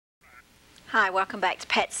Hi, welcome back to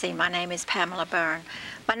Petsy. My name is Pamela Byrne.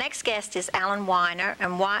 My next guest is Alan Weiner,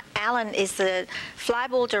 and Alan is the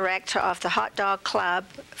Flyball director of the Hot Dog Club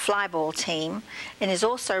Flyball team and is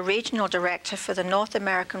also regional director for the North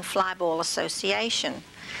American Flyball Association.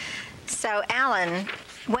 So, Alan,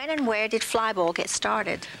 when and where did Flyball get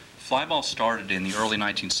started? Flyball started in the early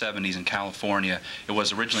 1970s in California. It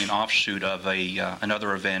was originally an offshoot of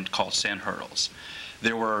another event called Sand Hurdles.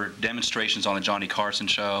 There were demonstrations on the Johnny Carson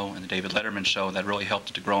show and the David Letterman show that really helped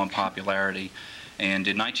it to grow in popularity. And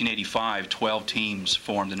in 1985, 12 teams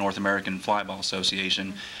formed the North American Flyball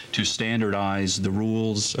Association to standardize the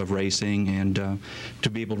rules of racing and to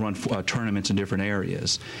be able to run tournaments in different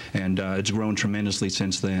areas. And it's grown tremendously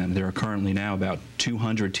since then. There are currently now about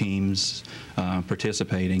 200 teams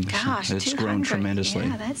participating. Gosh, it's grown tremendously.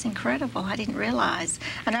 Yeah, that's incredible. I didn't realize.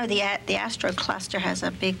 I know the Astro Cluster has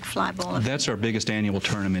a big flyball event. That's our biggest annual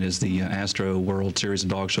tournament, is the Astro World Series of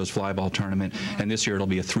Dog Shows Flyball Tournament. And this year it'll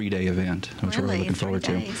be a 3-day event, which we're looking forward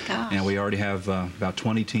to. Gosh. And we already have about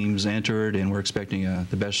 20 teams entered, and we're expecting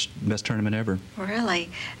the best tournament ever. Really?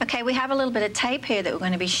 Okay, we have a little bit of tape here that we're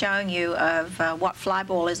going to be showing you of what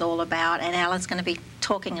Flyball is all about, and Alan's going to be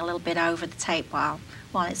talking a little bit over the tape while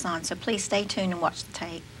it's on. So please stay tuned and watch the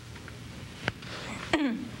tape.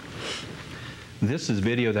 This is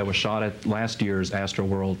video that was shot at last year's Astro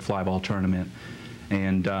World Flyball Tournament.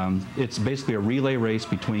 And it's basically a relay race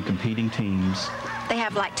between competing teams. They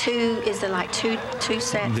have like two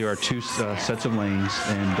sets? There are two sets of lanes,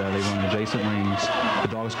 and they run adjacent lanes. The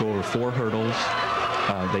dogs go over 4 hurdles.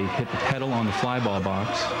 They hit the pedal on the flyball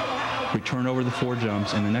box, return over the 4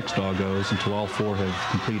 jumps, and the next dog goes until all 4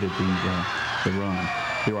 have completed the run.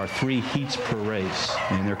 There are 3 heats per race,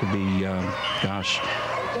 and there could be,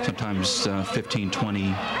 sometimes 15,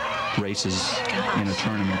 20 races in a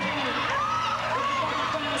tournament.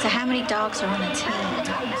 So how many dogs are on a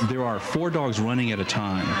team? There are 4 dogs running at a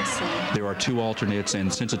time. I see. There are 2 alternates,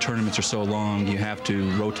 and since the tournaments are so long, you have to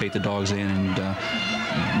rotate the dogs in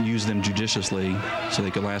and use them judiciously so they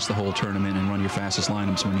can last the whole tournament and run your fastest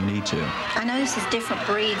lineups when you need to. I notice there's different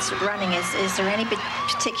breeds running. Is there any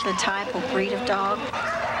particular type or breed of dog,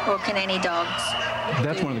 or can any dogs?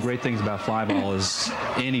 That's one of the great things about Flyball is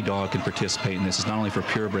any dog can participate in this. It's not only for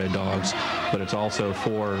purebred dogs, but it's also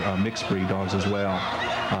for mixed breed dogs as well.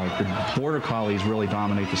 The Border Collies really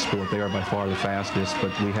dominate the sport. They are by far the fastest,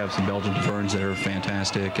 but we have some Belgian Tervuurens that are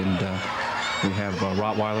fantastic, and we have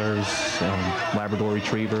Rottweilers, Labrador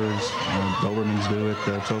Retrievers, Dobermans do it,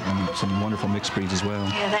 and some wonderful mixed breeds as well.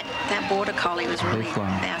 Yeah, that Border Collie was really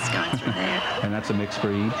fast going through there. And that's a mixed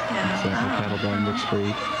breed. Yeah. It's a cattle dog mixed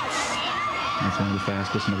breed. That's one of the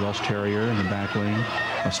fastest, and the Welsh Terrier in the back lane,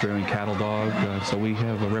 Australian cattle dog. So we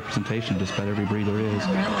have a representation of just about every breed there is.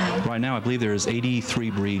 Oh, really? Right now, I believe there is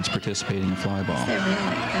 83 breeds participating in Flyball. Is there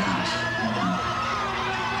really? Gosh.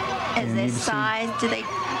 Is there size? Do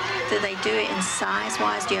they do it in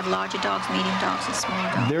size-wise? Do you have larger dogs, medium dogs, and smaller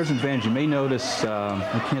dogs? There's an advantage. You may notice,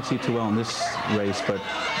 I can't see it too well in this race, but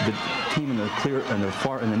the team in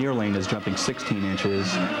the near lane is jumping 16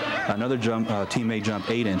 inches. Another team may jump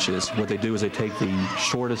 8 inches. What they do is they take the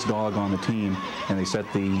shortest dog on the team and they set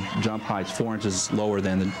the jump heights 4 inches lower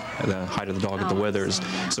than the height of the dog at the withers.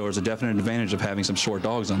 So there's a definite advantage of having some short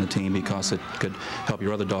dogs on the team because it could help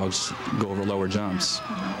your other dogs go over lower jumps.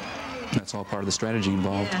 That's all part of the strategy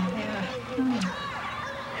involved. Yeah.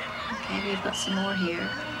 Okay, we've got some more here.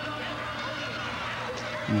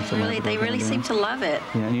 They really seem to love it.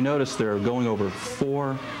 Yeah, and you notice they're going over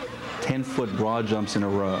 4 10-foot broad jumps in a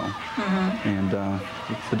row. And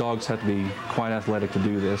the dogs have to be quite athletic to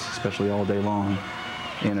do this, especially all day long.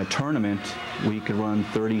 In a tournament, we could run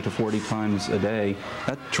 30 to 40 times a day.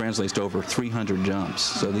 That translates to over 300 jumps.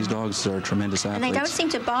 So these dogs are tremendous athletes. And they don't seem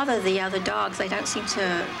to bother the other dogs. They don't seem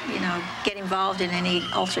to, get involved in any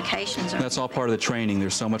altercations. That's all part of the training.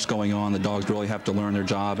 There's so much going on. The dogs really have to learn their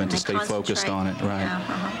job and to stay focused on it. Right.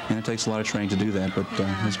 Yeah, And it takes a lot of training to do that, but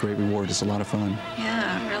it's a great reward. It's a lot of fun.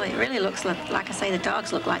 Yeah, it really looks like I say, the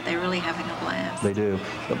dogs look like they're really having a blast. They do.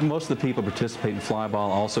 But most of the people participating in Flyball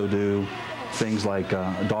also do things like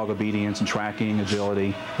dog obedience and tracking,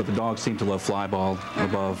 agility, but the dogs seem to love Flyball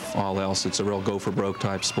above all else. It's a real go-for-broke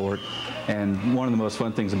type sport. And one of the most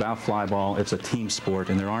fun things about Flyball, it's a team sport,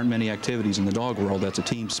 and there aren't many activities in the dog world that's a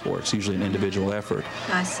team sport. It's usually an individual effort.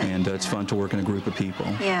 I see. And it's fun to work in a group of people.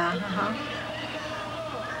 Yeah,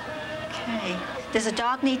 Okay. Does a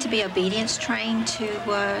dog need to be obedience trained to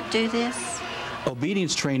do this?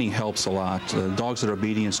 Obedience training helps a lot. Dogs that are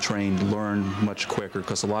obedience trained learn much quicker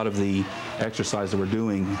because a lot of the exercise that we're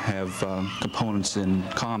doing have components in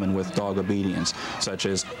common with dog obedience, such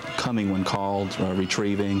as coming when called,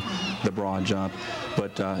 retrieving, the broad jump.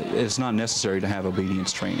 But it's not necessary to have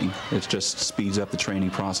obedience training. It just speeds up the training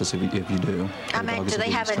process if you do. I mean, do they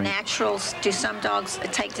have a natural, do some dogs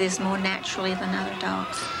take this more naturally than other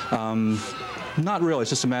dogs? Not really. It's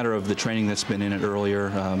just a matter of the training that's been in it earlier.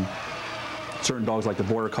 Certain dogs like the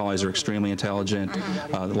Border Collies are extremely intelligent.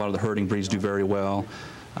 A lot of the herding breeds do very well.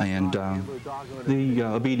 And the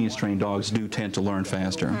obedience-trained dogs do tend to learn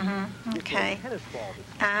faster. Okay.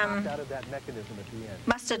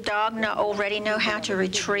 Must a dog already know how to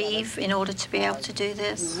retrieve in order to be able to do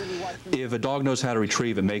this? If a dog knows how to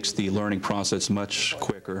retrieve, it makes the learning process much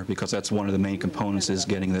quicker because that's one of the main components is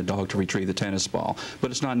getting the dog to retrieve the tennis ball.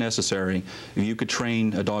 But it's not necessary. You could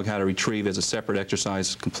train a dog how to retrieve as a separate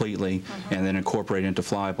exercise completely and then incorporate it into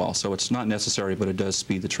Flyball. So it's not necessary, but it does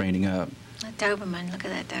speed the training up. A Doberman, look at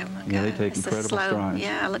that Doberman go. Yeah, they take incredible strides.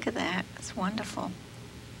 Yeah, look at that. It's wonderful.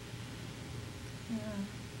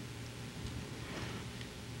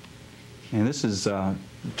 And this is a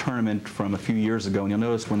tournament from a few years ago, and you'll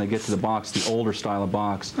notice when they get to the box, the older style of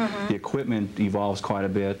box, the equipment evolves quite a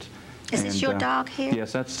bit. Is this your dog here?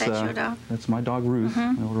 Yes, that's your dog? That's my dog Ruth,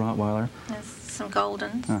 an old Rottweiler. There's some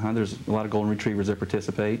Goldens. There's a lot of Golden Retrievers that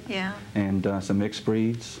participate. Yeah. And some mixed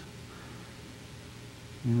breeds.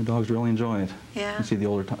 And the dogs really enjoy it. Yeah. You see the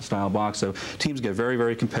older style box. So teams get very,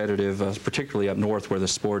 very competitive, particularly up north where the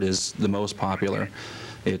sport is the most popular.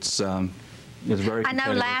 It's very competitive. I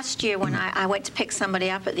know last year when I went to pick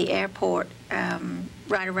somebody up at the airport,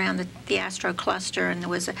 right around the Astro cluster, and there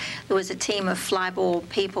was a team of Flyball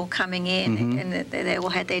people coming in, and they all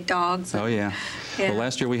had their dogs. Oh yeah. Well,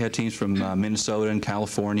 last year we had teams from Minnesota and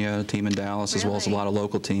California, a team in Dallas, as well as a lot of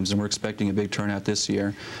local teams, and we're expecting a big turnout this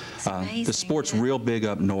year. The sport's real big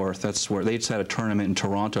up north. That's where they just had a tournament in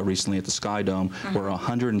Toronto recently at the Sky Dome, where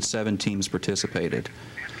 107 teams participated.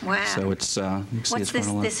 Wow. So it's what's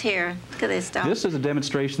this here? Look at this dog. This is a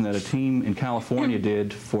demonstration that a team in California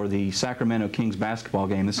did for the Sacramento Kings basketball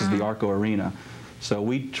game. This is the Arco Arena. So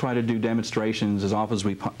we try to do demonstrations as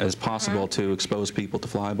often as possible to expose people to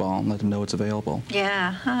Flyball and let them know it's available.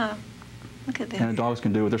 Yeah. Look at that. And the dogs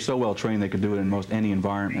can do it. They're so well trained they can do it in most any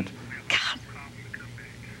environment. God.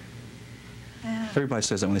 Yeah. Everybody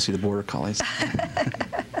says that when they see the Border Collies.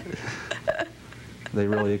 They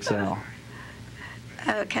really excel.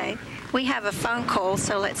 Okay. We have a phone call,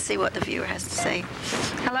 so let's see what the viewer has to say.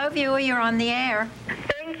 Hello, viewer. You're on the air.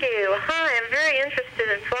 Thank you. Hi, I'm very interested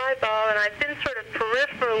in Flyball, and I've been sort of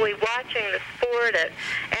peripherally watching the sport at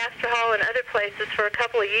Astor Hall and other places for a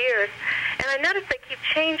couple of years, and I noticed they keep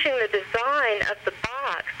changing the design of the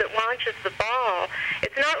box that launches the ball.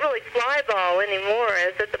 It's not really Flyball anymore,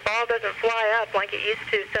 is it? The ball doesn't fly up like it used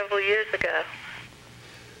to several years ago.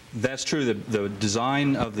 That's true. The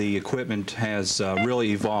design of the equipment has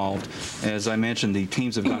really evolved. As I mentioned, the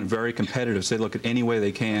teams have gotten very competitive, so they look at any way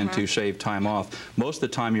they can to shave time off. Most of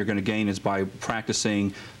the time you're going to gain is by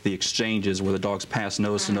practicing the exchanges where the dogs pass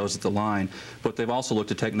nose to nose at the line. But they've also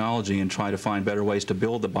looked at technology and tried to find better ways to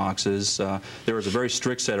build the boxes. There is a very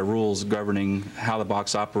strict set of rules governing how the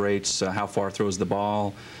box operates, how far it throws the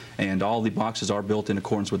ball, and all the boxes are built in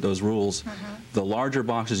accordance with those rules. The larger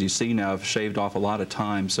boxes you see now have shaved off a lot of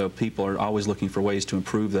time, so people are always looking for ways to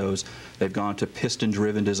improve those. They've gone to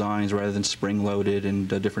piston-driven designs rather than spring-loaded, and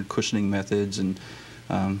different cushioning methods, and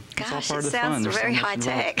it's all part of the fun. Gosh, it sounds very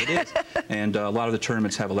high-tech. It is. And a lot of the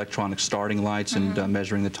tournaments have electronic starting lights and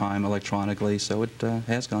measuring the time electronically, so it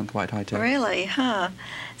has gone quite high-tech. Really, huh?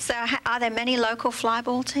 So are there many local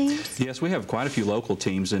Flyball teams? Yes, we have quite a few local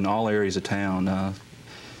teams in all areas of town.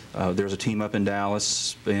 There's a team up in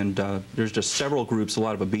Dallas, and there's just several groups. A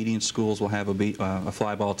lot of obedience schools will have a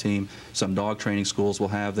Flyball team. Some dog training schools will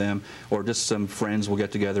have them, or just some friends will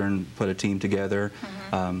get together and put a team together.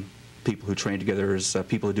 People who train together,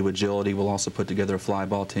 people who do agility will also put together a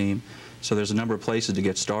Flyball team. So there's a number of places to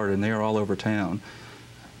get started, and they are all over town.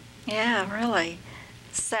 Yeah, really.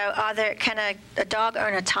 So can a dog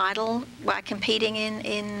earn a title by competing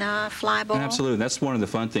in Flyball? Absolutely. That's one of the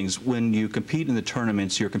fun things. When you compete in the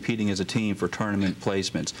tournaments, you're competing as a team for tournament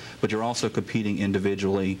placements, but you're also competing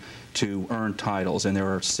individually to earn titles. And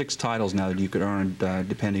there are 6 titles now that you could earn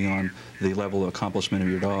depending on the level of accomplishment of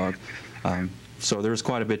your dog. So there's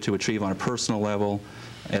quite a bit to achieve on a personal level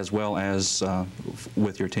as well as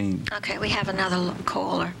with your team. Okay, we have another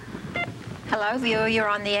caller. Hello, viewer, you're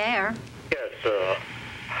on the air. Yes,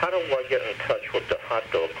 how do I get in touch with the Hot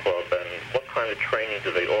Dog Club, and what kind of training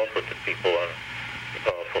do they offer to people? And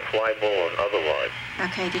for Flyball and otherwise.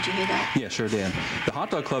 Okay, did you hear that? Yeah, sure did. The Hot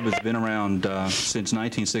Dog Club has been around since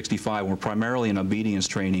 1965. We're primarily an obedience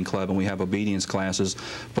training club, and we have obedience classes,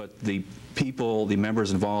 but the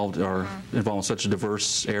members involved are involved in such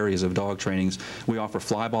diverse areas of dog trainings. We offer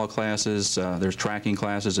flyball classes, there's tracking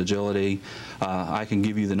classes, agility. I can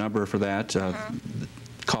give you the number for that.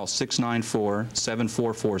 Call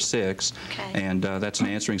 694-7446, and that's an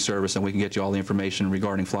answering service, and we can get you all the information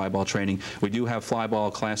regarding flyball training. We do have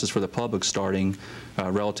flyball classes for the public starting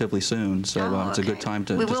relatively soon, so it's a good time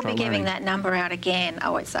to We will start be giving learning. that number out again.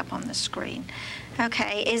 Oh, it's up on the screen.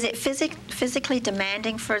 Okay, is it physically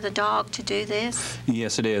demanding for the dog to do this?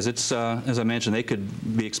 Yes, it is. It's, as I mentioned, they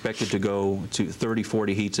could be expected to go to 30,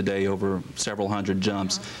 40 heats a day over several hundred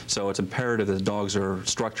jumps. So it's imperative that the dogs are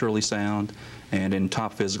structurally sound and in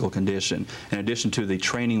top physical condition. In addition to the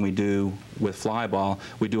training we do with flyball,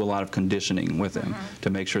 we do a lot of conditioning with them to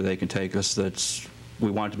make sure they can take us. We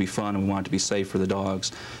want it to be fun and we want it to be safe for the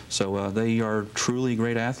dogs. So they are truly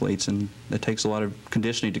great athletes, and it takes a lot of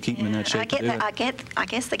conditioning to keep them in that shape. I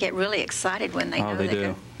guess they get really excited when they know they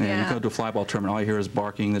do. Yeah, you go to a flyball tournament, all you hear is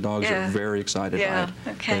barking. The dogs are very excited by it.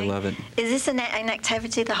 Okay. They love it. Is this an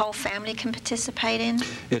activity the whole family can participate in?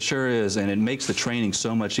 It sure is, and it makes the training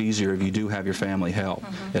so much easier if you do have your family help.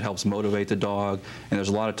 It helps motivate the dog, and there's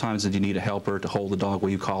a lot of times that you need a helper to hold the dog while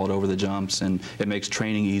you call it over the jumps, and it makes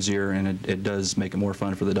training easier, and it does make it more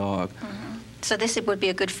fun for the dog. So this would be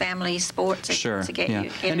a good family sport to get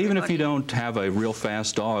you. And even if you don't have a real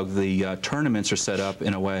fast dog, the tournaments are set up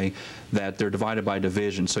in a way that they're divided by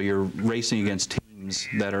division. So you're racing against teams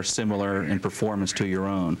that are similar in performance to your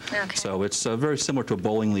own. Okay. So it's very similar to a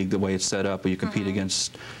bowling league the way it's set up, where you compete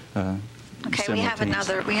against Okay, we have teams.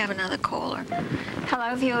 another caller.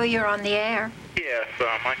 Hello, viewer, you're on the air. Yes,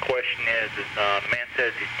 my question is the man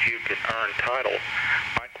says that you can earn titles.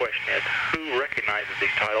 My question is, who recognizes these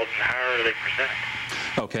titles and how are they presented?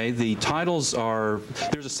 Okay, the titles are,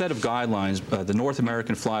 there's a set of guidelines. The North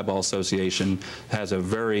American Flyball Association has a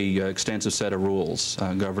very extensive set of rules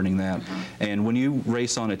governing that. And when you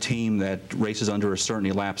race on a team that races under a certain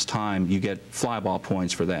elapsed time, you get flyball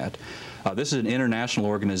points for that. This is an international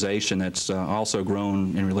organization that's also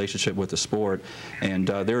grown in relationship with the sport, and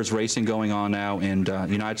there's racing going on now in the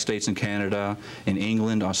United States and Canada, in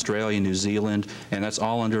England, Australia, New Zealand, and that's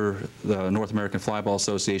all under the North American Flyball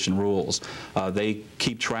Association rules. They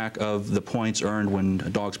keep track of the points earned when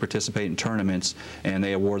dogs participate in tournaments, and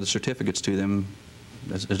they award the certificates to them,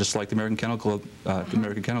 just like the American Kennel Club,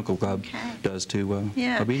 does to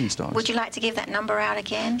obedience dogs. Would you like to give that number out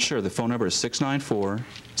again? Sure. The phone number is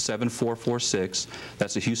 694-7446.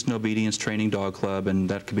 That's the Houston Obedience Training Dog Club, and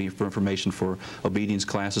that could be for information for obedience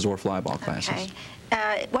classes or flyball classes. Okay.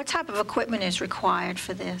 What type of equipment is required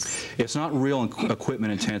for this? It's not real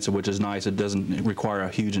equipment intensive, which is nice. It doesn't require a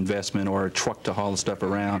huge investment or a truck to haul the stuff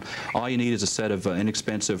around. All you need is a set of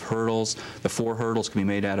inexpensive hurdles. The 4 hurdles can be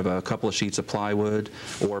made out of a couple of sheets of plywood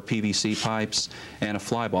or PVC pipes and a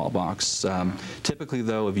flyball box. Typically,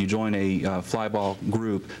 though, if you join a flyball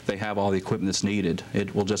group, they have all the equipment that's needed.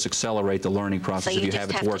 It will just accelerate the learning process if you have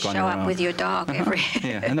it to work on your own. So you just have to show up with your dog every...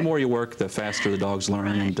 Yeah, and the more you work, the faster the dogs learn.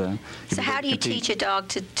 Right. And, so how do you teach a dog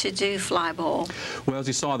to do flyball? Well, as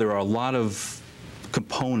you saw, there are a lot of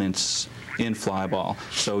components in flyball.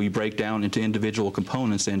 So you break down into individual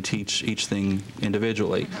components and teach each thing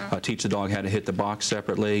individually. Teach the dog how to hit the box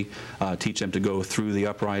separately, teach them to go through the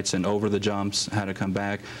uprights and over the jumps, how to come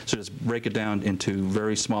back. So just break it down into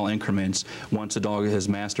very small increments. Once the dog has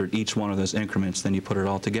mastered each one of those increments, then you put it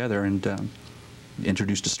all together and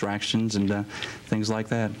introduce distractions and things like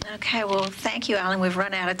that. Okay, well, thank you, Alan. We've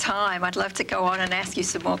run out of time. I'd love to go on and ask you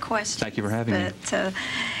some more questions. Thank you for having me.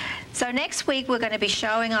 So next week we're going to be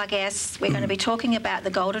showing our guests, we're going to be talking about the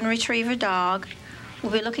Golden Retriever dog.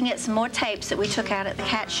 We'll be looking at some more tapes that we took out at the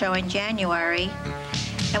cat show in January.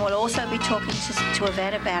 And we'll also be talking to a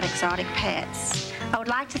vet about exotic pets. I would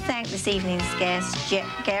like to thank this evening's guests,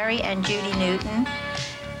 Gary and Judy Newton,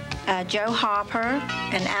 Joe Harper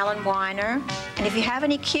and Alan Weiner. And if you have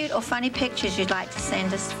any cute or funny pictures you'd like to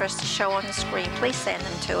send us for us to show on the screen, please send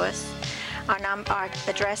them to us. Our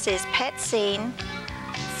address is Pet Scene,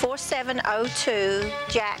 4702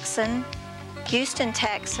 Jackson, Houston,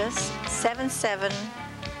 Texas,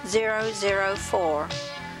 77004.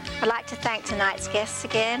 I'd like to thank tonight's guests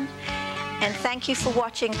again, and thank you for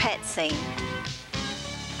watching Pet Scene.